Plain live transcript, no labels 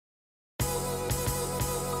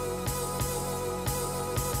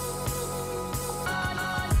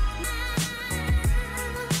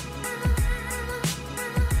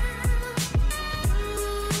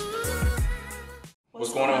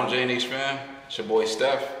J&H Fam. It's your boy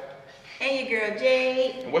Steph. And your girl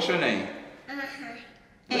Jade. And what's your name? And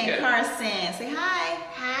Carson. Say hi.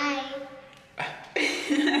 Hi.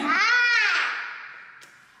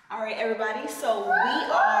 All right, everybody. So we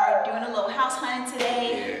are doing a little house hunting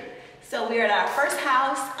today. Yeah. So we are at our first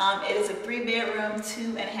house. It is a 3-bedroom,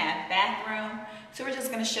 2.5 bathroom. So we're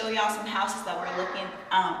just gonna show y'all some houses that we're looking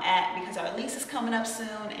at because our lease is coming up soon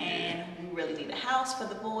and we really need a house for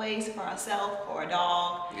the boys, for ourselves, for a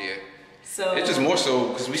dog. Yeah. So it's just more so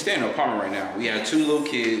because we stay in an apartment right now. We have 2 little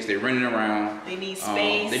kids. They're running around. They need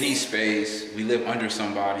space. They need space. We live under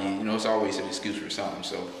somebody. You know, it's always an excuse for something.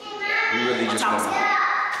 So we really just want to.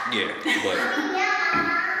 Yeah,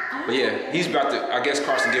 but yeah, he's about to. I guess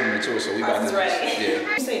Carson gave him a tour, so we about to. Right. Yeah.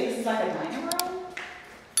 You say this is like a dining room?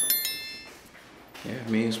 Yeah, I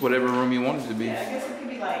mean it's whatever room you want it to be. Yeah, I guess it could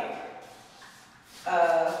be like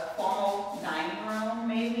a formal dining room,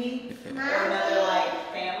 maybe, or another like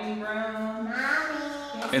family room.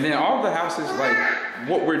 Mommy. And then all the houses, like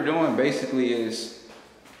what we're doing basically is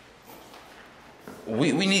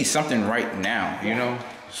we need something right now, you know.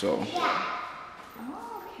 So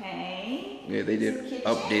Okay. yeah, they did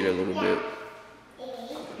update a little bit.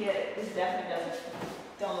 Yeah, this definitely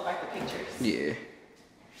don't look like the pictures. Yeah.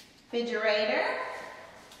 Refrigerator.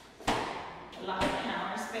 A lot of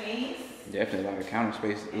counter space. Definitely a lot of counter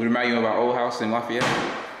space. Would it remind you of our old house in Lafayette?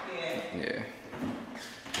 Yeah. Yeah.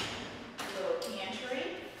 Little pantry.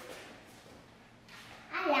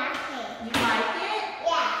 I like it. You like it?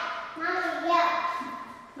 Yeah. Mommy, yeah.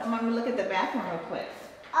 Now, Mommy, look at the bathroom real quick.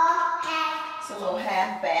 Okay. It's a little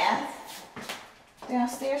half bath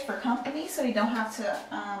downstairs for company, so you don't have to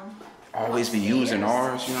Always be using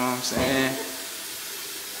ours, you know what I'm saying?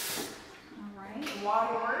 All right,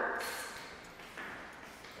 waterworks.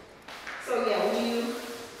 So yeah, would you?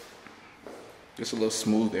 Just a little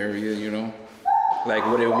smooth area, you know? Like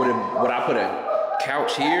would I put a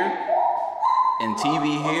couch here and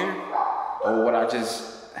TV here? Or would I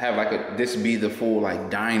just have like this be the full like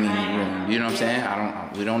dining room? You know what I'm saying?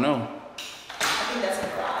 We don't know. I think that's a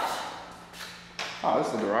garage. Oh, this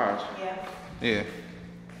is the garage. Yeah. Yeah.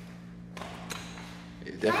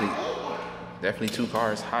 Definitely 2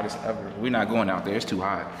 cars, hot as ever. We're not going out there, it's too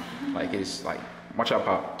hot. Like it's like, watch out,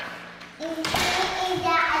 Pop. Is that a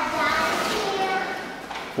dog here?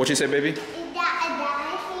 What you say, baby? Is that a dog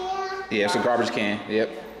here? Yeah, it's a garbage can,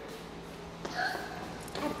 yep. A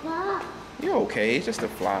dog. You're okay, it's just a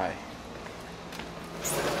fly.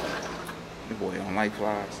 The boy don't like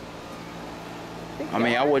flies. I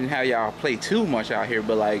mean, I wouldn't have y'all play too much out here,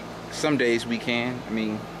 but like some days we can. I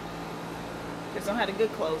mean, Just don't have the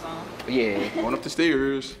good clothes on. yeah, going up the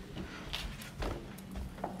stairs.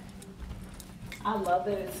 I love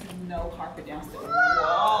that it's no carpet downstairs.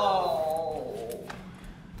 Whoa.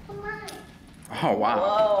 Come on. Oh wow,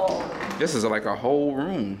 Whoa. this is like a whole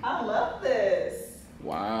room. I love this.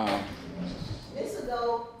 Wow. This will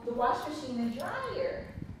go the wash machine and dryer.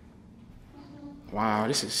 Wow,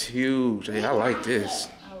 this is huge. Hey, I like this.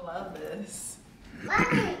 I love this.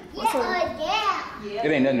 Mommy, get her down. Yeah.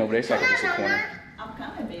 It ain't nothing over there. It's like just a corner. I'm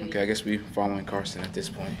coming, baby. Okay, I guess we following Carson at this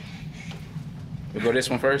point. We go this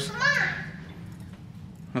one first. Come on.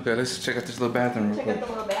 Okay, let's check out this little bathroom real Check quick. out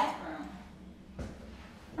the little bathroom.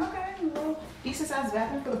 Okay, a little decent sized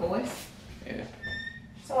bathroom for the boys. Yeah.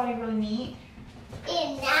 So all you really need.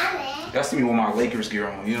 It's Mommy. That's me with my Lakers gear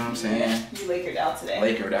on. You know what I'm saying? You Lakered out today.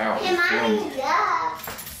 Lakered out. Hey, You feel Mommy, me? look.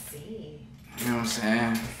 See. You know what I'm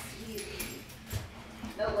saying?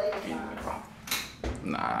 No Lakers on.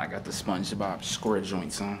 Nah, I got the SpongeBob square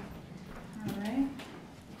joints on. Alright.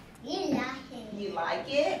 You like it? You like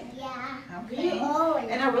it? Yeah. Okay. Oh,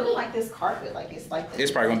 And I really like this carpet. Like it's like the,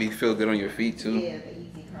 It's probably gonna feel good on your feet too. yeah, the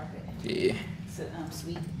easy carpet. Yeah. So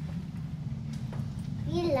sweet.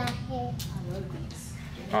 You like it? I love these.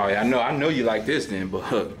 Oh yeah, I know you like this then, but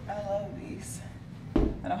I love these.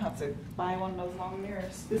 I don't have to buy one of those long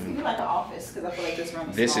mirrors. This could be like an office because I feel like this room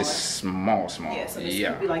is this smaller. is small. Yeah, so this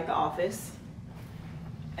Yeah. could be like the office.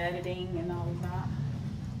 Editing and all of that.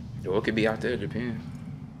 Well, it could be out there, depends.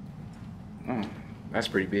 Oh, that's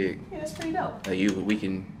pretty big. Yeah, that's pretty dope. Like we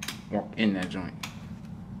can walk in that joint.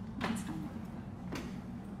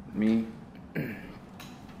 Me,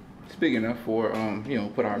 it's big enough for you know,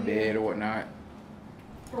 put our bed or whatnot.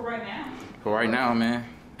 For right now. For right now, man,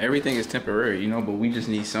 everything is temporary, you know, but we just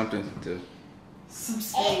need something to. Some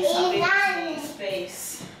space. Some big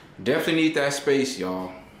space. Definitely need that space,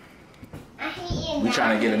 y'all. I hate you. We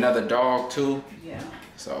trying to get another dog too. Yeah.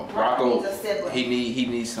 So Rocco Rocco, needs a sibling. he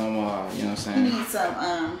needs some, you know what I'm He saying? needs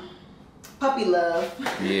some puppy love.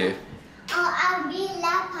 Yeah. Oh, I really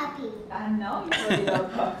love puppy. I know you really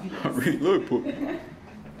love puppy. I really love puppy.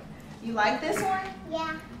 You like this one?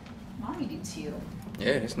 Yeah. Mommy do too.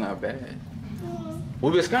 Yeah, it's not bad. We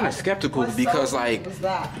was kind of skeptical What's because so like was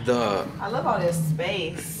that? I love all this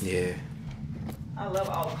space. yeah. I love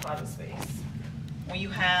all the closet space. When you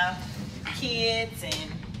have kids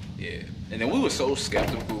and Yeah. And then we were so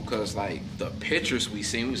skeptical because like the pictures we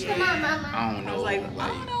seen was like, I don't I know. was like, I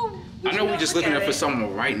don't know. I know we just looking up for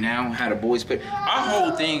something right now, how the boys play. Our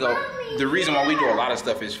whole thing, the reason why we do a lot of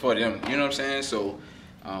stuff is for them. You know what I'm saying? So,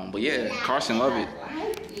 but yeah, Carson love it.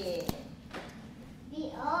 We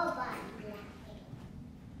all like it.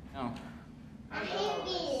 No. I think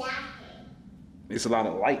we like it. It's a lot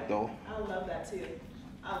of light though. I love that too.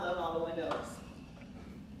 I love all the windows.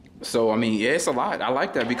 So I mean, yeah, it's a lot. I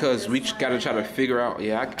like that because we just gotta try to figure out.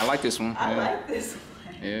 Yeah, I like this one. I Yeah. like this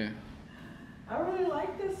one. Yeah. I really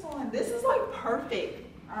like this one. This is like perfect.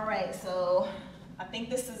 All right, so I think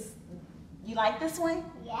this is, you like this one?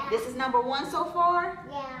 Yeah. This is number 1 so far?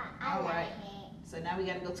 Yeah, I All like right. it. So now we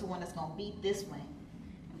gotta go to one that's gonna beat this one.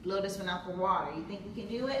 And blow this one out for water. You think we can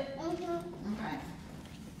do it? Mm-hmm. Okay.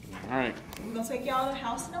 All right. We're gonna take y'all to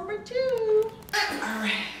house number 2. All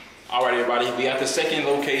right. All right, everybody. We got the second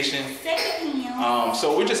location. Second house.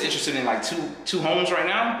 So we're just interested in like two homes right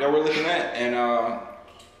now that we're looking at, and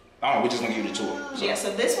we're just gonna give you the tour. So. Yeah,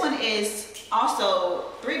 so this one is also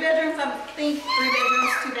 3 bedrooms, I think. 3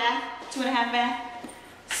 bedrooms, 2 bath, 2.5 bath.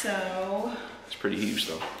 So, It's pretty huge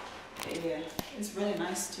though. yeah, it's really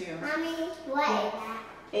nice too. Mommy, what is that?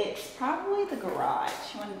 It's probably the garage.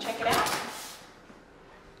 You want to check it out?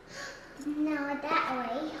 No,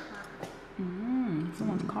 that way.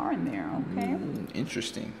 Someone's car in there, okay.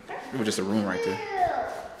 Interesting. It was just a room right there.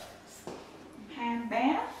 Half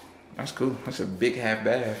bath. That's cool. That's a big half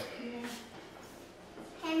bath.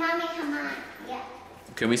 Hey, Mommy, come on. Yeah.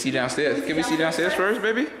 Can we see downstairs? Can we see downstairs first,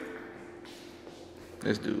 baby?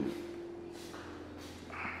 Let's do.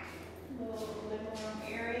 Little living room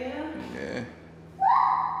area. Yeah.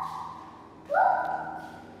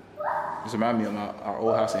 This reminds me of our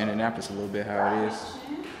old house in Indianapolis a little bit, how it is.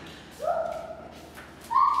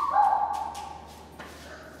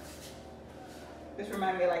 This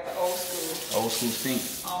reminds me of like the old school. Old school sink.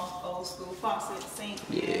 Old school faucet sink.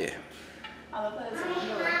 Yeah. I love that it's a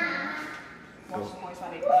window right here. Watch the boys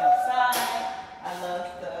while they play outside. I love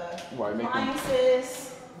the Why make them-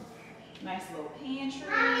 appliances. Nice little pantry.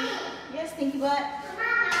 Yes, Stinky Butt.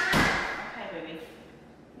 Okay, baby.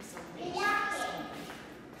 This is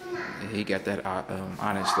Come on. He got that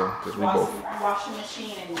honest though, because we both. washing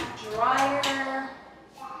machine and dryer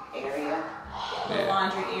area. The Yeah.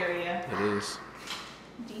 laundry area. It is.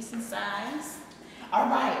 Decent size. All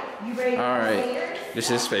right, you ready to All go right. upstairs? This is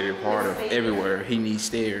his favorite part of everywhere. He needs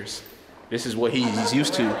stairs. This is what he's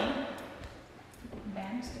used to. Really?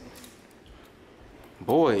 Banisters.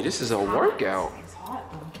 Boy, this is a workout. It's hot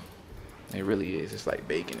though. It really is. It's like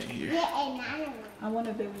baking in here. Yeah, another one. I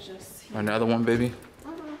wonder if it was just Another one, baby.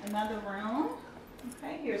 another room.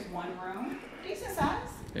 Okay, here's one room. Decent size.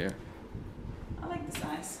 Yeah. I like the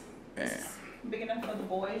size. Yeah. It's big enough for the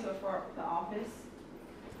boys or for the office.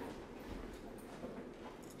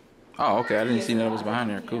 Oh, okay. I didn't see that was behind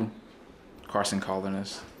there. Cool. Carson calling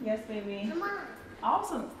us. Yes, baby. Come on.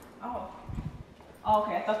 Awesome. Oh. Oh,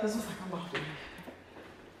 okay, I thought this was like a loft.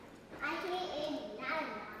 I hate another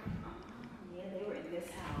one. Yeah, they were in this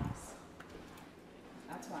house.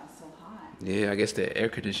 That's why it's so hot. Yeah, I guess the air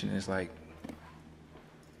conditioning is like.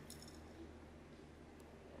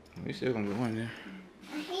 We still gonna go in there.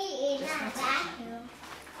 I hate another bathroom.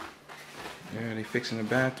 Yeah, they fixing the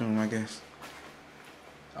bathroom, I guess.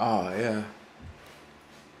 Oh yeah.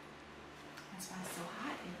 That's why it's so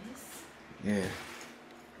hot in this. Yeah.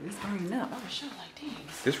 It's burning up. I was sure like, dang.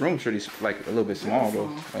 This room's pretty like a little bit small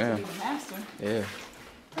though. Yeah. Be the master. Yeah.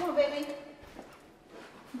 Come on, baby.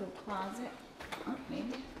 Little closet. Oh,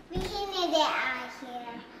 maybe. We can get it out of here.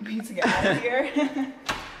 We need to get out of here.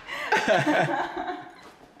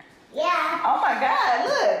 Yeah. Oh my God!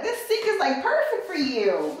 Look, this sink is like perfect for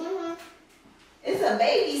you. Mm-hmm. It's a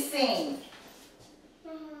baby sink.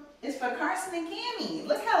 Mm-hmm. It's for Carson and Cammy.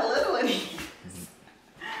 Look how little it is.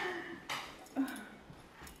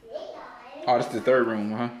 Oh, this is the third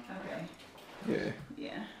room, huh? Okay. Yeah.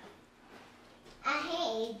 Yeah. I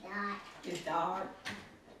hate that. It's dark.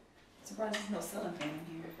 Surprised there's no ceiling fan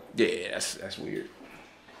in here. Yeah, that's weird.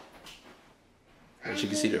 But you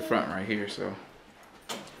can see the front right here, so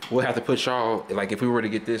we'll have to put y'all, like if we were to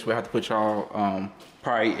get this, we'll have to put y'all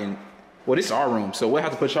probably in, well, this is our room, so we'll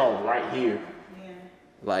have to put y'all right here. Yeah.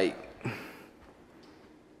 Like,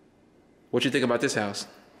 what you think about this house?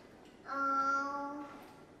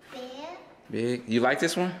 Big. Big? You like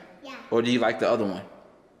this one? Yeah. Or do you like the other one?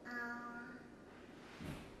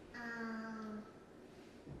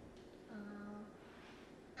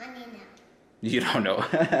 Mommy, no. You don't know.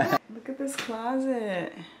 Look at this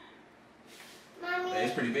closet. Mommy.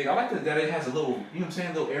 It's pretty big. I like that it has a little, you know what I'm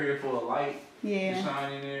saying, little area for a light Yeah. to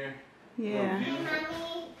shine in there. Yeah. Hey,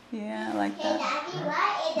 Mommy. Yeah, I like Hey, that. Daddy,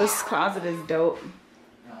 what is This that? closet is dope.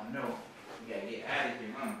 I don't know. You gotta get out of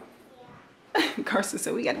here, huh? Carson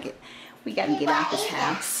said we gotta get out this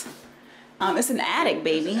house. It's an attic,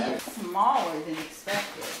 baby. Smaller than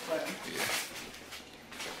expected, but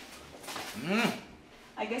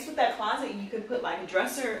I guess with that closet you could put like a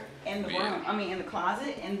dresser in the room. I mean in the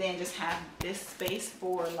closet, and then just have this space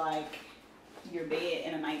for like your bed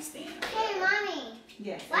and a nightstand. Hey, Mommy.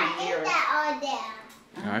 Yes. What is that all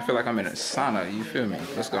there? I feel like I'm in a sauna. You feel me?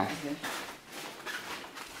 Let's go.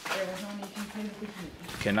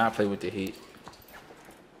 Cannot play with the heat.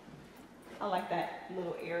 I like that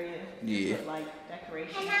little area. Yeah. Put, like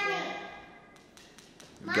decorations.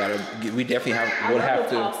 We definitely would have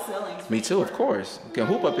to. Me too, of course. Can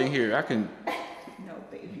hoop up in here. I can No,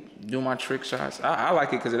 baby. do my trick shots. I like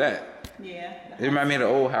it because of that. Yeah. It reminds me of the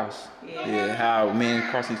old house. Yeah. How me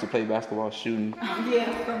and Carson used to play basketball, shooting.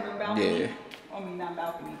 Yeah, from the balcony. Yeah. I mean, not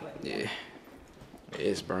balcony, but Yeah.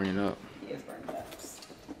 It's burning up. yeah, it's burned up.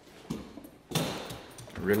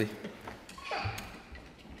 Really?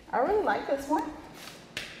 I really like this one.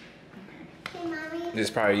 Hey, Mommy. This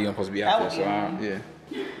is probably you supposed to be out That there, would so be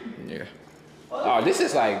yeah. Oh, this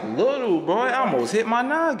is like little, boy. I almost hit my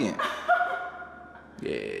noggin.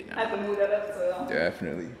 Yeah, I nah, have to move that up so.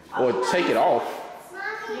 definitely. Or take it off.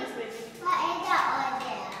 Mommy. Yes, baby. What is that all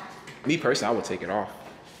there? Me personally, I would take it off.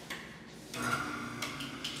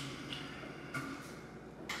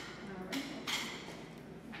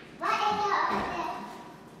 What is that all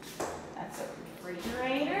there? That's a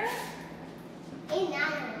refrigerator. It's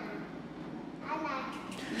not. I like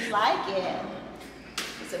You like it?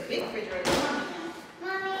 It's a big refrigerator.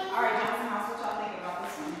 Mommy. All right, Johnson House, what y'all think about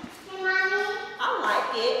this one? Hey, Mommy. I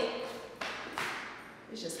like it.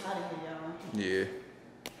 It's just hot in here, y'all. Yeah.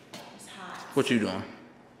 It's hot. What you doing?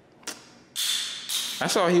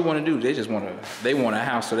 That's all he want to do. They want a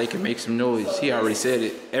house so they can make some noise. He already said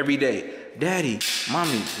it every day. Daddy,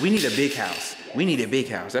 Mommy, we need a big house. We need a big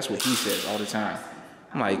house. That's what he says all the time.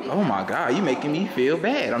 I'm like, oh my God, you making me feel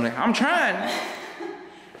bad. I'm like, I'm trying.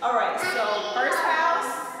 All right, so first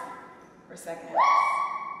house or second house?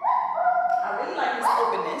 I really like this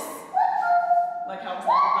openness. Like how it's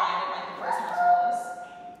not divided like the first house was.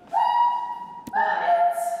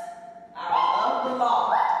 But I love the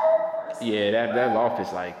loft. Yeah, that loft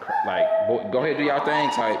is like, boy, go ahead, do y'all thing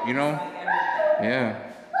type, you know? Like everything. Yeah.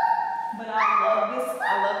 But I love this.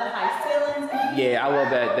 I love the high ceilings. Yeah, I love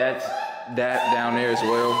that down there as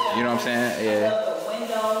well. You know what I'm saying? I Yeah. love the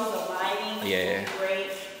windows, the lighting. Yeah. It's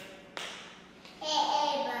great.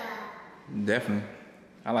 Hey, Ava. Definitely.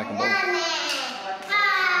 I like them both. Mommy.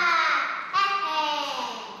 Ah,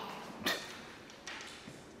 hey.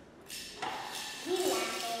 You like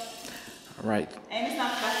it. All right. And it's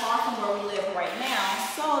not that far from where we live right now,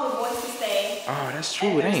 so the boys can stay Oh, that's at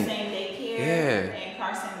true. It their ain't. same daycare. Yeah. And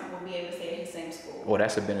Carson will be able to stay at his same school. Well,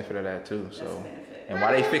 that's a benefit of that too. That's So, a benefit. and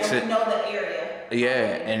why they fix And it? we know the area. Yeah,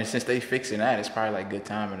 and since they fixing that, it's probably like good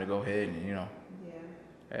timing to go ahead and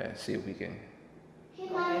Yeah. see if we can Hey,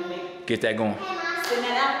 Okay, Mommy. make, get that going. Hey, Mommy. send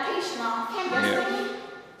that application off. Hey, Yes, Mommy. baby.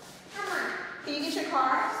 Come on. Can you get your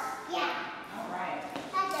cards? Yeah. All right.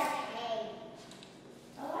 That's okay.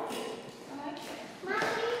 I like it. I like it. Mommy.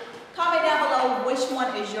 Comment down below which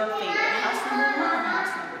one is your favorite. House number 1 or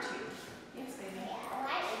house number 2? Yes, baby. Yeah, I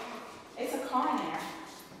like it. It's a car in there.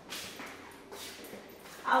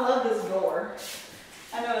 I love this door.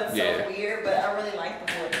 I know that's Yeah. so weird, but I really like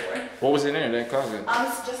the wood door. What was in there? That closet?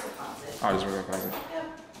 It's just a closet. Oh, just a regular closet. Yep.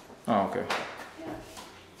 Oh, okay. Yeah.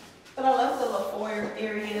 But I love the little foyer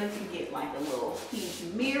area. You can get like a little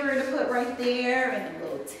huge mirror to put right there, and a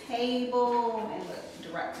little table, and the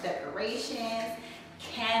direct decorations,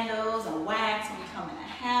 candles and wax when you come in the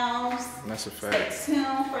house. That's a Stay fact.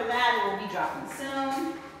 tuned for that. It will be dropping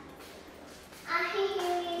soon. I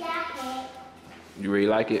really like it. You really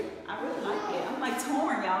like it? I really like it. I'm like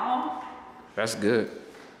torn, y'all. That's good.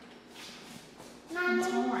 Mommy.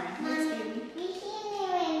 torn. Yes, Mommy. baby. We can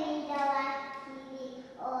even need the TV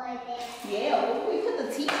over there. Yeah, where we put the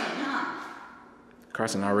TV, huh?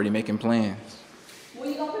 Carson already making plans. Where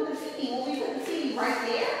you gonna put the TV? Will we put the TV right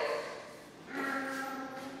there?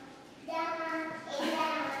 Down.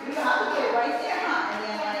 We gonna have to put it right there, huh? And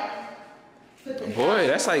then like put the Boy, couch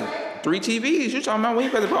that's this way. like 3 TVs. You talking about we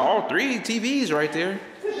better put all 3 TVs right there?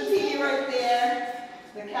 Put the TV right there.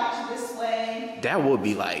 The couch this way. That would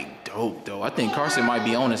be like dope though. I think Carson might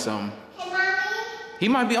be owning something. Hey, Mommy. He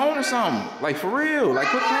might be owning something. Like for real. Like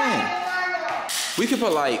quit playing. We could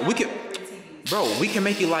put like, bro, we can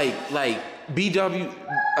make it like BW,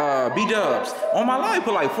 B-dubs. On my life,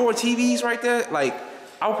 put like 4 TVs right there. Like,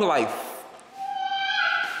 I would put like.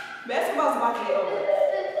 Basketball's about to get over.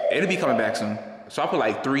 It'll be coming back soon. So I'll put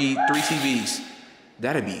like three TVs.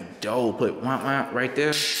 That'd be dope. Put one right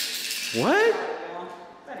there. What?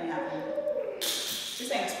 That ain't happening.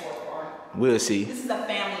 This ain't a sports bar. We'll see. This is a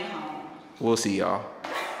family home. We'll see, y'all.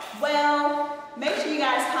 Well, make sure you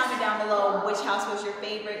guys comment down below which house was your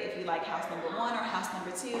favorite. If you like house number 1 or house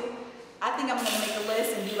number 2. I think I'm gonna make a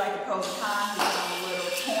list and do like the pros and cons because I'm a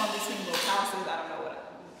little torn between both houses. I don't know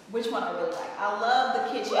which one I really like. I love the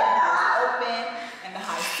kitchen, how it's open, and the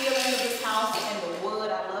high ceiling of this house, and the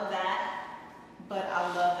wood. I love that. But I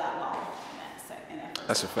love that lawn in that first.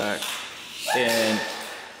 That's a fact. And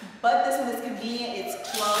but this one is convenient. It's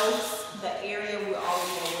close. The area we're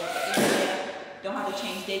already over the area. Don't have to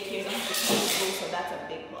change daycare. Don't have to change school. So that's a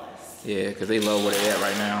big plus. yeah, because they love where they're at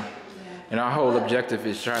right now. And our whole objective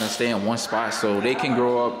is trying to stay in one spot so they can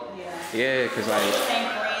grow up. Yeah, because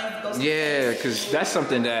like, yeah, because that's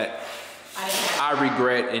something that I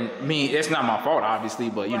regret. And it's not my fault, obviously,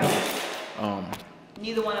 but you know.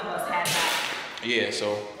 Neither one of us had that. Yeah,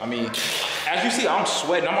 so, I mean, as you see, I'm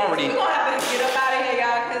sweating. I'm already. We're gonna have to get up out of here,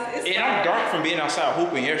 y'all, because it's. And I'm dark from being outside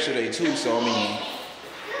hooping yesterday, too, so I mean.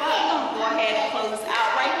 But we're gonna go ahead and close this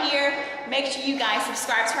out right here. Make sure you guys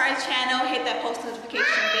subscribe to our channel, hit that post notification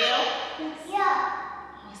bell. Yeah.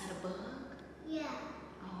 Oh, is it a bug? Yeah.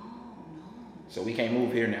 Oh, no. So we can't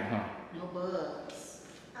move here now, huh? No bugs.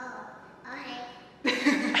 Oh, okay.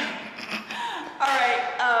 Alright,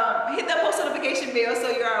 hit that post notification bell so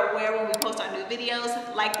you are aware when we post our new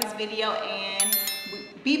videos. Like this video and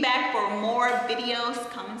be back for more videos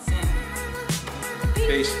coming soon.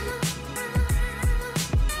 Peace.